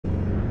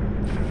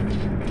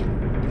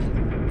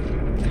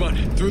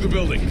Through the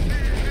building.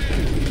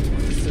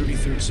 The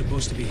 33rd is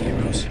supposed to be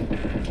heroes.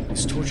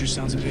 This torture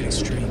sounds a bit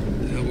extreme.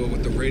 Yeah, well,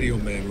 with the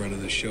Radioman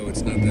running the show,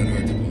 it's not that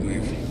hard to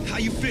believe. How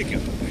you figure?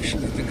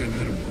 Actually, I think I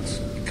met him once.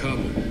 In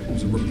Kabul. He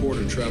was a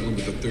reporter traveling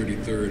with the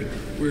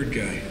 33rd. Weird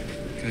guy.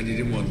 Kind you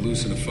didn't want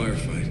loose in a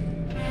firefight.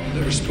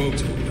 Never spoke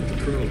to him, but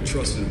the colonel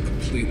trusted him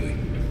completely.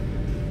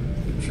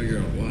 Couldn't figure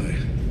out why.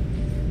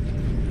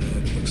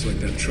 It looks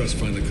like that trust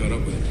finally caught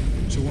up with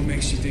him. So what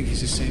makes you think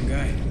he's the same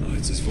guy? Oh,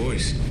 it's his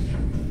voice.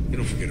 You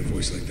don't forget a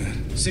voice like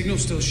that.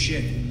 Signal's still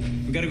shit.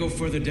 We gotta go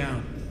further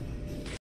down.